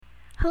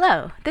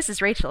Hello, this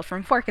is Rachel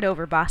from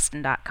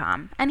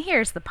ForkItOverBoston.com, and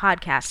here's the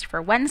podcast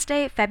for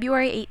Wednesday,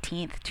 February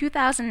 18th,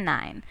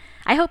 2009.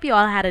 I hope you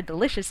all had a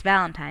delicious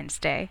Valentine's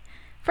Day.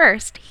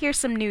 First, here's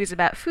some news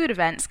about food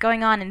events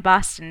going on in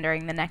Boston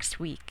during the next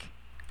week.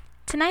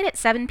 Tonight at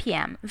 7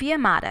 p.m., Via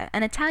Mata,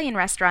 an Italian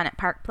restaurant at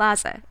Park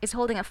Plaza, is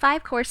holding a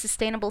 5-course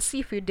sustainable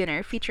seafood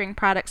dinner featuring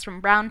products from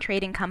Brown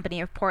Trading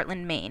Company of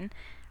Portland, Maine.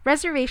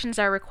 Reservations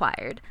are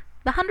required.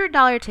 The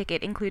 $100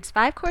 ticket includes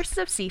 5 courses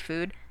of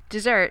seafood,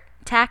 dessert,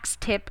 tax,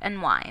 tip, and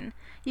wine.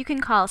 You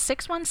can call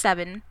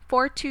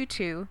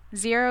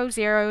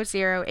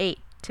 617-422-0008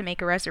 to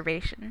make a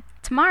reservation.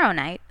 Tomorrow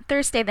night,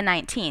 Thursday the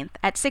 19th,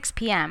 at 6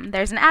 p.m.,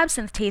 there's an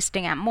absinthe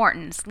tasting at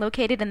Morton's,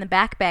 located in the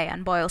Back Bay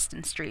on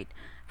Boylston Street.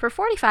 For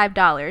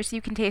 $45,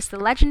 you can taste the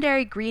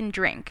legendary green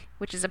drink,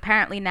 which is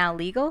apparently now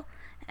legal,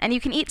 and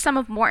you can eat some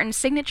of Morton's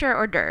signature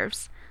hors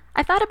d'oeuvres.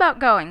 I thought about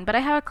going, but I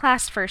have a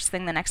class first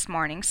thing the next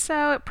morning,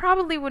 so it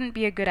probably wouldn't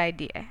be a good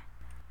idea.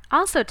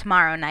 Also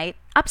tomorrow night,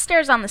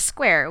 Upstairs on the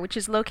Square, which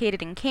is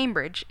located in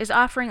Cambridge, is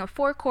offering a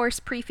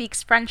 4-course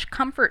prix-fixe French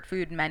comfort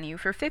food menu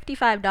for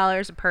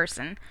 $55 a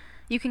person.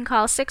 You can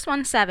call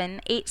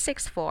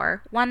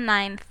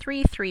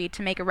 617-864-1933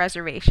 to make a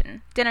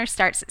reservation. Dinner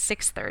starts at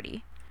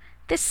 6:30.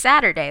 This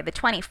Saturday, the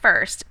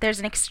 21st, there's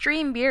an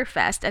extreme beer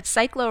fest at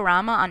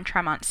Cyclorama on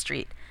Tremont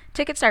Street.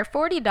 Tickets are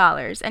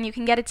 $40, and you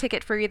can get a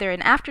ticket for either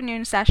an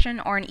afternoon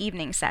session or an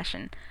evening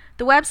session.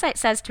 The website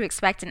says to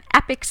expect an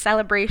epic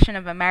celebration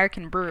of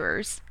American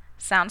brewers.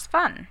 Sounds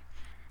fun.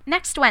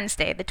 Next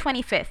Wednesday, the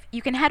 25th,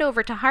 you can head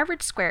over to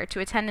Harvard Square to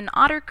attend an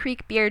Otter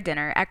Creek beer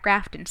dinner at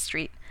Grafton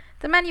Street.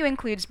 The menu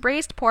includes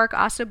braised pork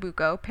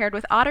ossobuco paired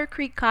with Otter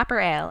Creek Copper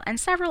Ale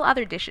and several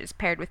other dishes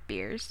paired with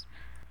beers.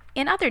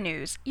 In other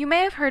news, you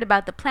may have heard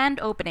about the planned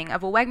opening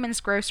of a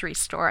Wegmans grocery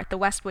store at the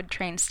Westwood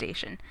train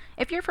station.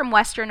 If you're from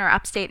Western or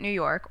upstate New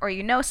York, or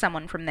you know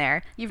someone from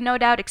there, you've no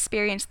doubt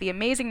experienced the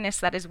amazingness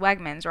that is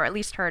Wegmans, or at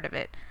least heard of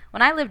it.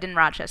 When I lived in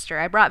Rochester,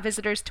 I brought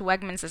visitors to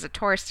Wegmans as a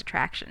tourist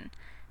attraction.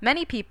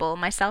 Many people,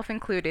 myself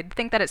included,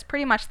 think that it's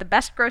pretty much the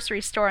best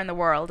grocery store in the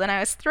world, and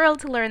I was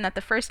thrilled to learn that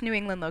the first New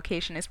England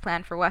location is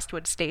planned for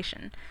Westwood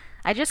Station.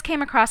 I just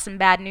came across some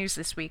bad news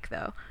this week,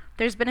 though.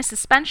 There's been a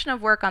suspension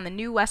of work on the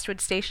new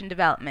Westwood Station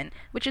development,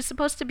 which is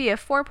supposed to be a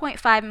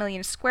 4.5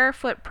 million square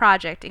foot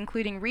project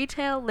including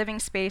retail, living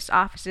space,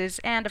 offices,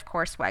 and of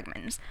course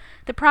Wegmans.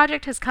 The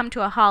project has come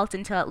to a halt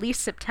until at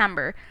least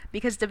September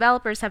because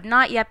developers have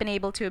not yet been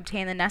able to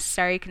obtain the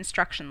necessary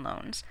construction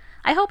loans.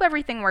 I hope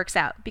everything works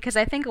out because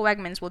I think a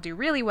Wegmans will do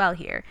really well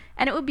here,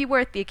 and it would be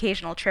worth the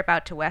occasional trip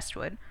out to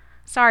Westwood.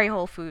 Sorry,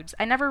 Whole Foods,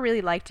 I never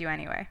really liked you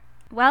anyway.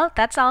 Well,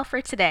 that's all for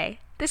today.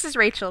 This is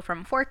Rachel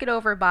from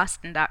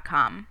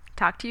ForkItOverBoston.com.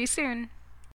 Talk to you soon.